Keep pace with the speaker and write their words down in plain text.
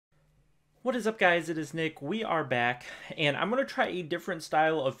What is up, guys? It is Nick. We are back, and I'm going to try a different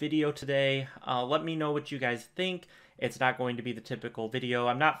style of video today. Let me know what you guys think. It's not going to be the typical video.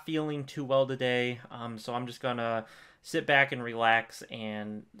 I'm not feeling too well today, so I'm just going to sit back and relax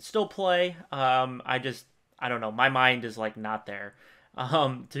and still play. I don't know. My mind is like not there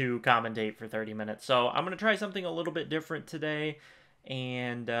to commentate for 30 minutes. So I'm going to try something a little bit different today,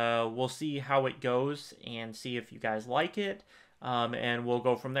 and we'll see how it goes and see if you guys like it. And we'll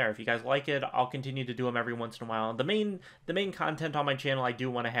go from there. If you guys like it, I'll continue to do them every once in a while. The main content on my channel, I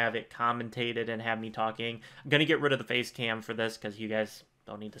do want to have it commentated and have me talking. I'm gonna get rid of the face cam for this because you guys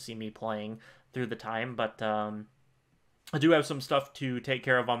don't need to see me playing through the time. But I do have some stuff to take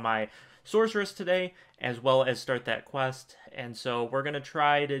care of on my Sorceress today, as well as start that quest. And so we're gonna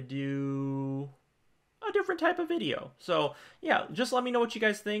try to do a different type of video. So yeah, just let me know what you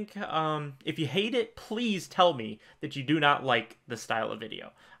guys think. If you hate it, please tell me that you do not like the style of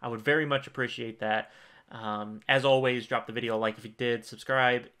video. I would very much appreciate that. As always, drop the video a like if you did,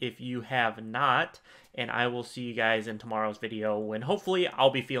 subscribe if you have not, and I will see you guys in tomorrow's video when hopefully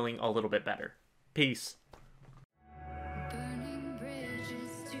I'll be feeling a little bit better. Peace.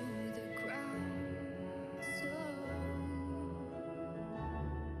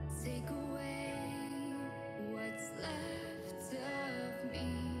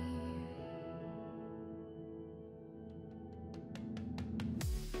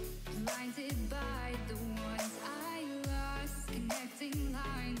 Blinded by the ones I lost, connecting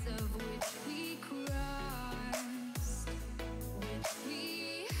lines of which we crossed,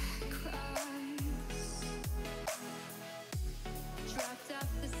 dropped off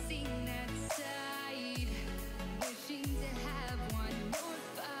the scene that side, wishing to have one more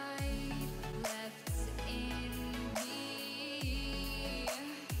fight left in me.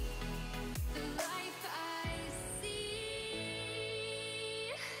 The life I see,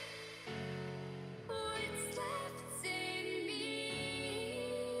 what's left in me,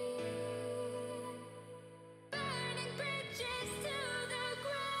 burning bridges to the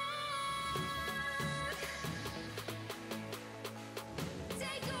ground.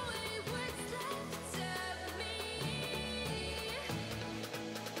 Take away what's left of me.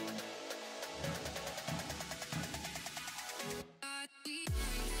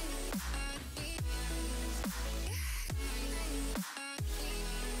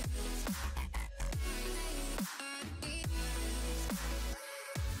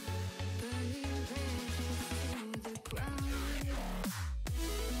 Burning bridges to the ground.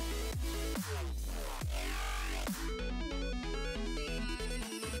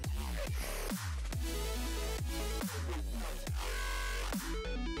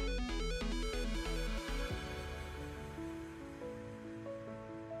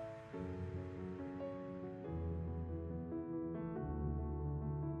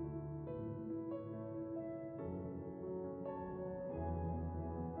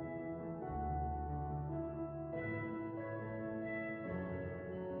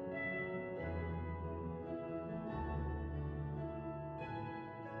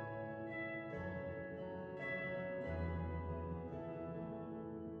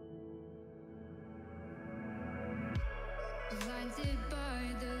 Blinded by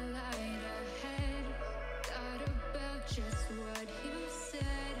the light ahead, thought about just what you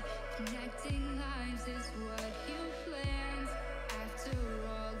said. Connecting lives is what you planned. After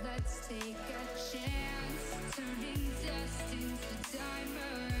all, let's take a chance. Turning dust into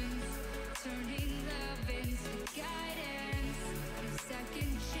diamonds, turning love into guidance. A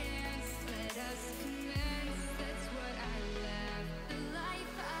second chance, let us commence. That's what I left. The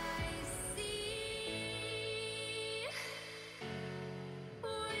life I see,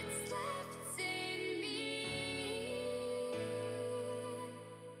 what's left in me,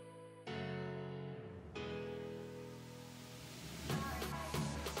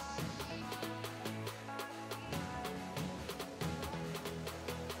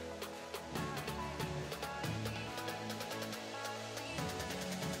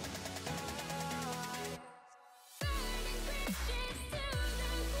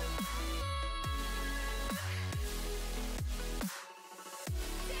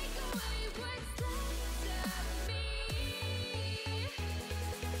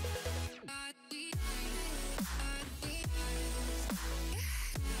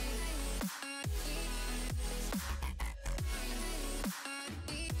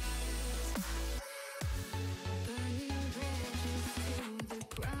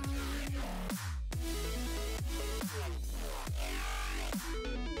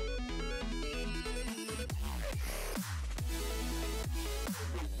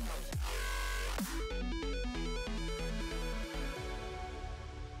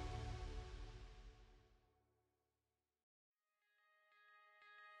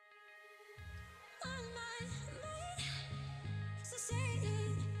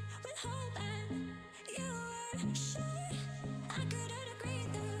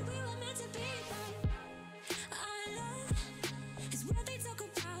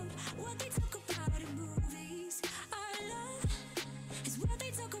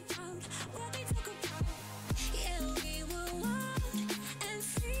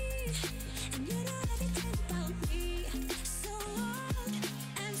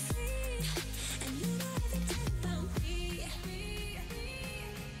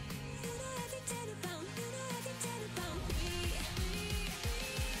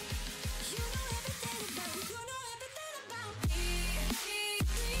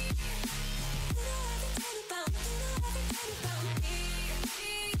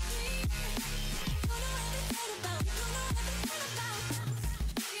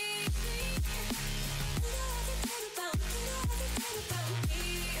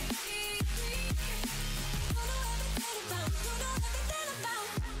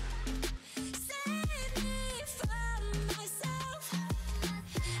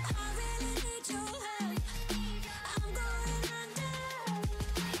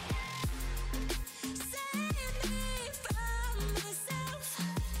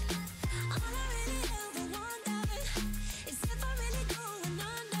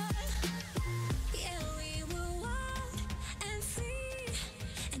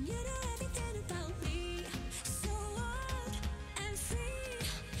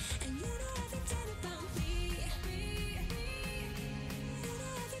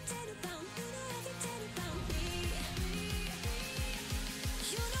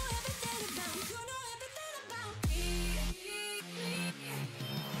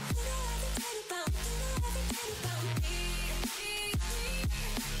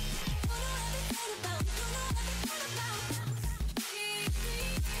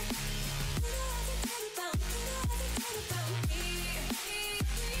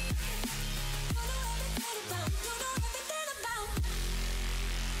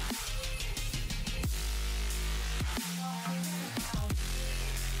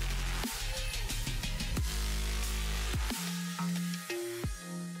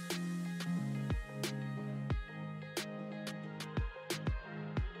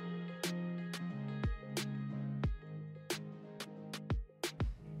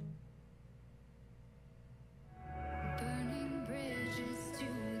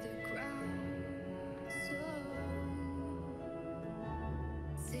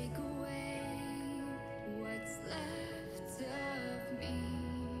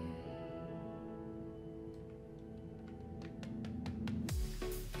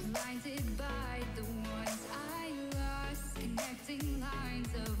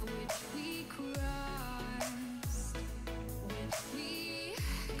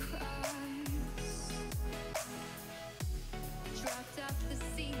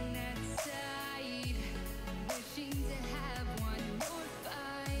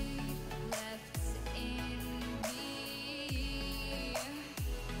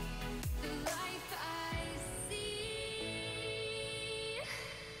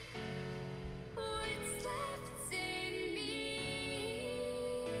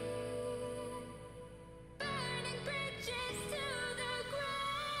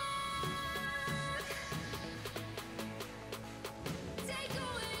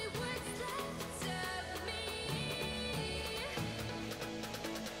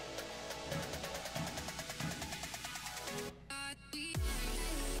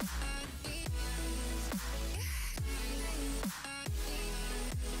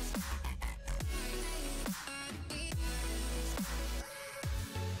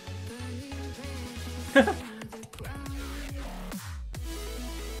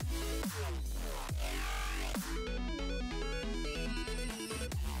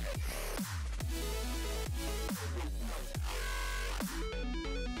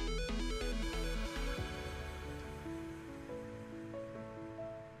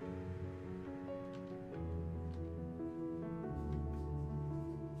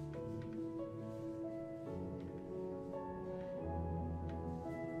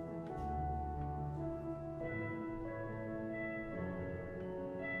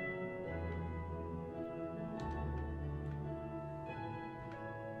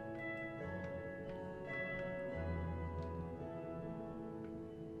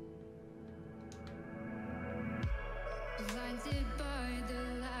 Blinded by the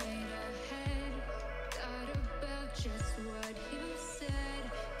light ahead, thought about just what you said.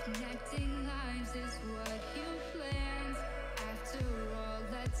 Connecting lives is what you planned. After all,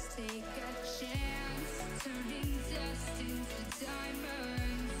 let's take a chance. Turning dust into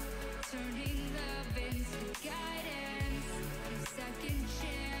diamonds, turning love into guidance. A second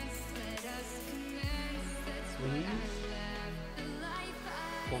chance, let us commence. That's what I love, the life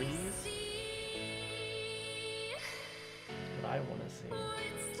I see. I want to see.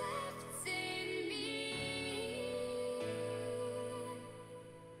 What's left in me?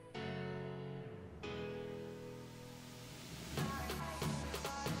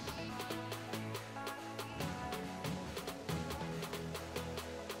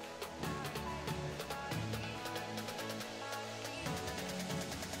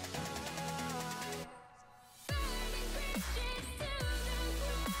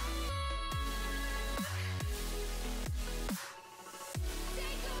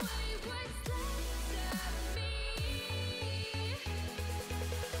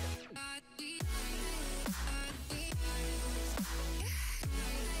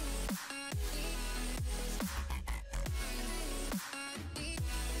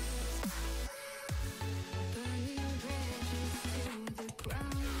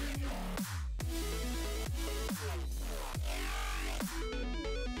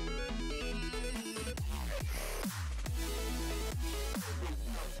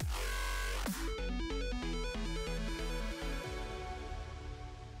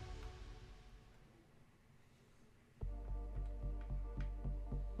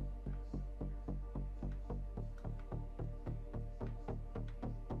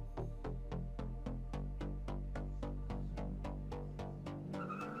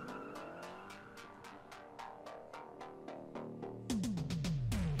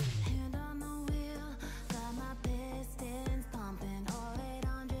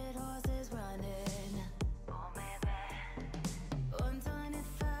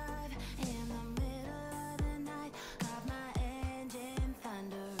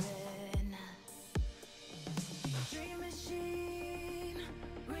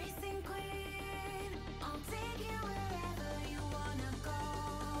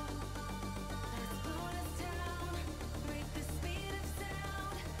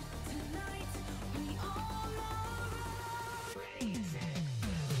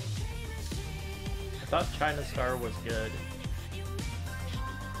 I thought China Star was good.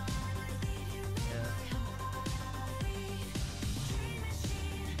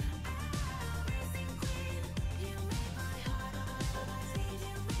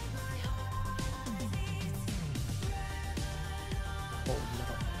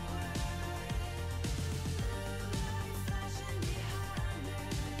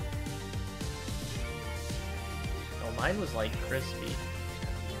 Mine was like crispy.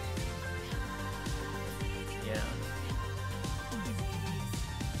 Yeah.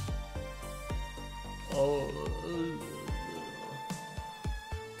 Oh.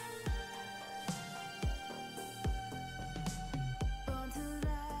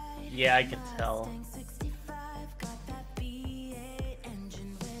 Yeah, I can tell.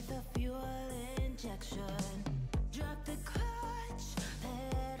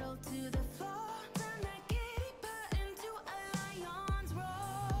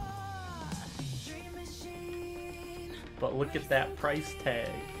 But look at that price tag.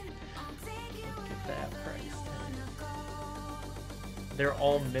 Look at that price tag. They're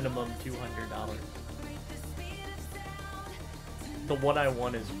all minimum $200. The one I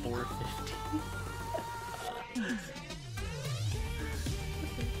want is $450.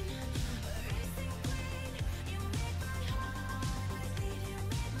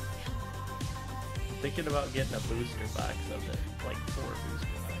 Thinking about getting a booster box of it, like 4 booster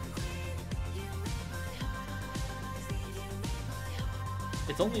boxes.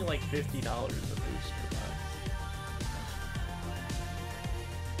 It's only like $50 a booster box.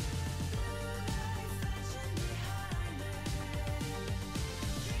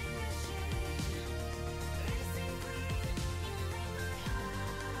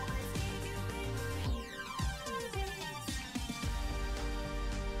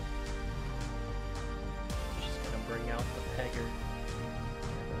 bring out the pegger.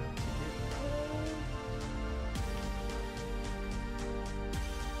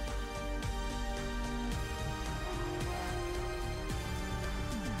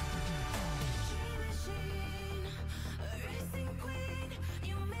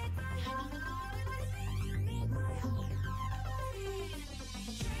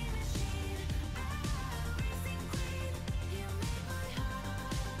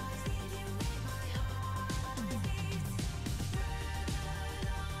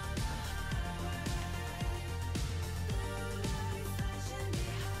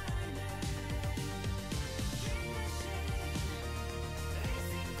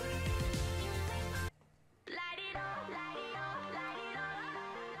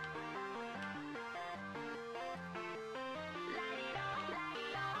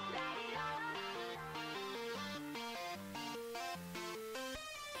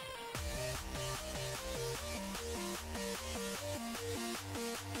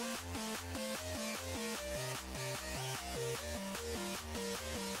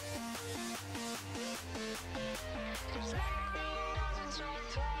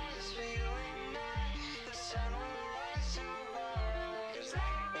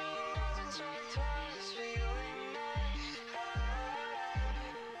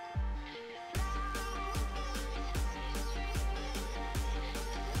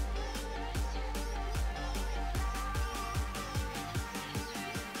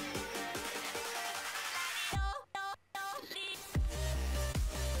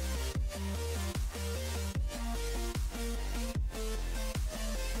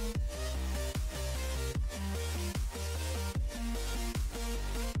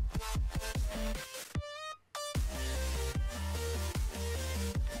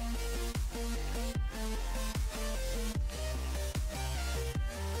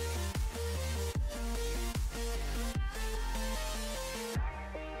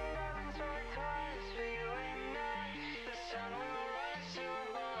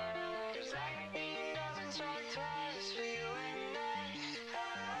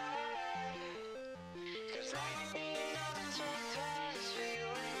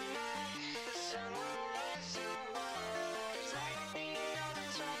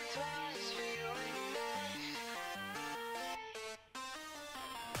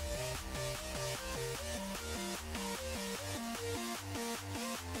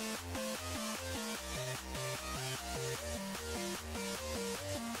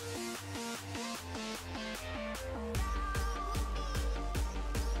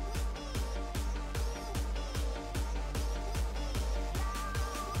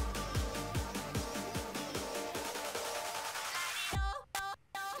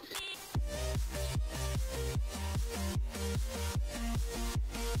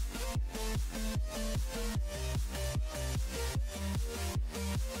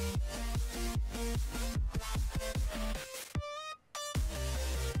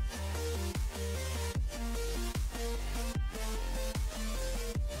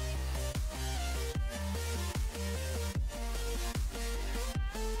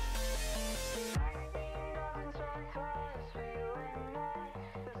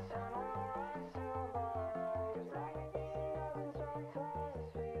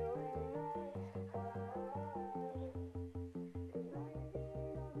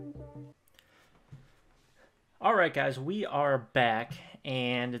 Alright guys, we are back,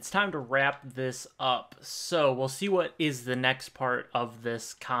 and it's time to wrap this up. So, we'll see what is the next part of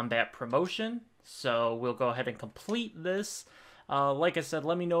this combat promotion. So, we'll go ahead and complete this. Like I said,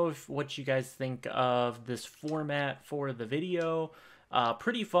 let me know what you guys think of this format for the video.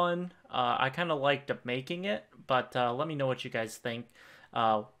 Pretty fun. I kind of liked making it, but let me know what you guys think.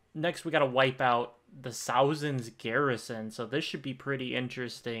 Next, we got to wipe out the Thousands Garrison, so this should be pretty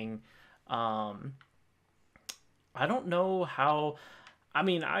interesting. I don't know how... I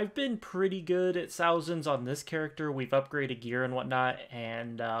mean, I've been pretty good at Thousands on this character. We've upgraded gear and whatnot,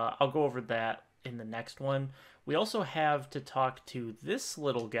 and I'll go over that in the next one. We also have to talk to this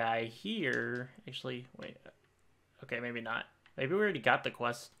little guy here. Actually, wait. Okay, maybe not. Maybe we already got the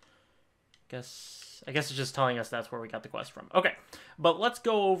quest. I guess it's just telling us that's where we got the quest from. Okay, but let's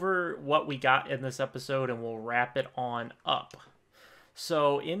go over what we got in this episode, and we'll wrap it on up.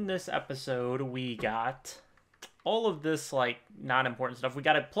 So, in this episode, we got... all of this, like, non-important stuff. We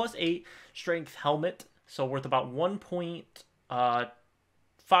got a +8 strength helmet, so worth about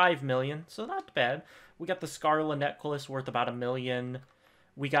 1.5 million, so not bad. We got the Scarlet necklace, worth about $1 million.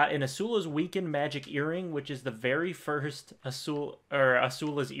 We got an Asula's Weakened Magic Earring, which is the very first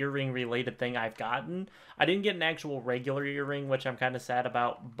Asula's earring related thing I've gotten. I didn't get an actual regular earring, which I'm kind of sad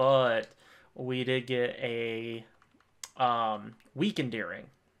about, but we did get a Weekend Earring.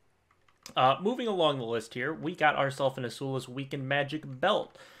 Moving along the list here, we got ourselves an Asulus Weekend Magic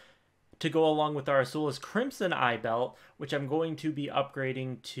Belt to go along with our Asulus Crimson Eye Belt, which I'm going to be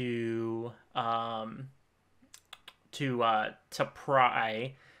upgrading to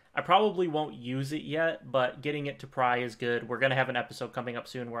Pry. I probably won't use it yet, but getting it to Pry is good. We're going to have an episode coming up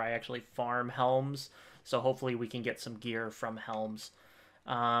soon where I actually farm Helms, so hopefully we can get some gear from Helms.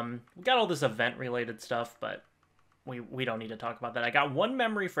 We got all this event-related stuff, but we don't need to talk about that. I got one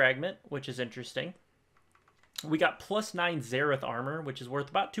memory fragment, which is interesting. We got +9 Zareth armor, which is worth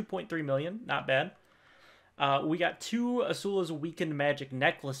about 2.3 million. Not bad. We got 2 Asulus Weekend Magic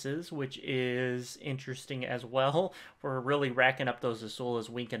necklaces, which is interesting as well. We're really racking up those Asulus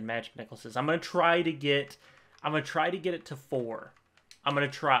Weekend Magic necklaces. I'm gonna try to get it to 4. I'm gonna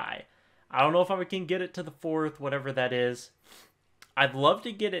try. I don't know if I can get it to the 4th, whatever that is. I'd love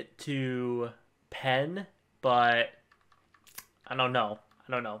to get it to Pen, but I don't know.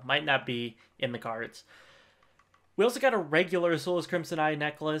 Might not be in the cards. We also got a regular Asulus Crimson Eye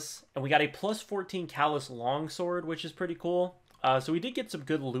necklace, and we got a +14 Callus longsword, which is pretty cool. So we did get some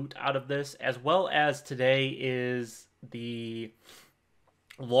good loot out of this, as well as today is the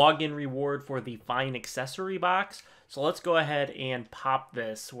login reward for the Fine Accessory box. So let's go ahead and pop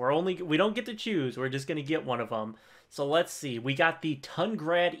this. We don't get to choose. We're just gonna get one of them. So let's see. We got the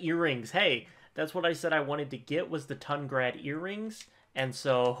Tungrad earrings. Hey, that's what I said I wanted to get, was the Tungrad earrings, and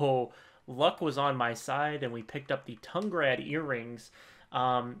so luck was on my side, and we picked up the Tungrad earrings.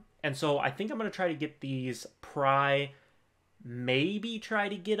 And so I think I'm going to try to get these Pry, maybe try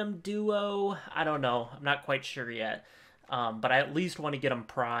to get them Duo. I don't know. I'm not quite sure yet. But I at least want to get them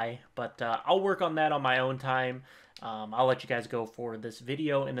Pry. But I'll work on that on my own time. I'll let you guys go for this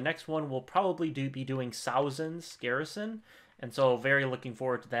video. In the next one, we'll probably be doing Sousan's Garrison. And so very looking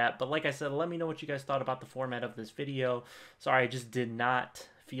forward to that. But like I said, let me know what you guys thought about the format of this video. Sorry, I just did not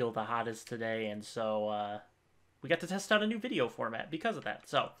feel the hottest today, and so we got to test out a new video format because of that.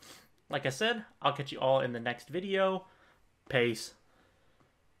 So like I said, I'll catch you all in the next video. Peace.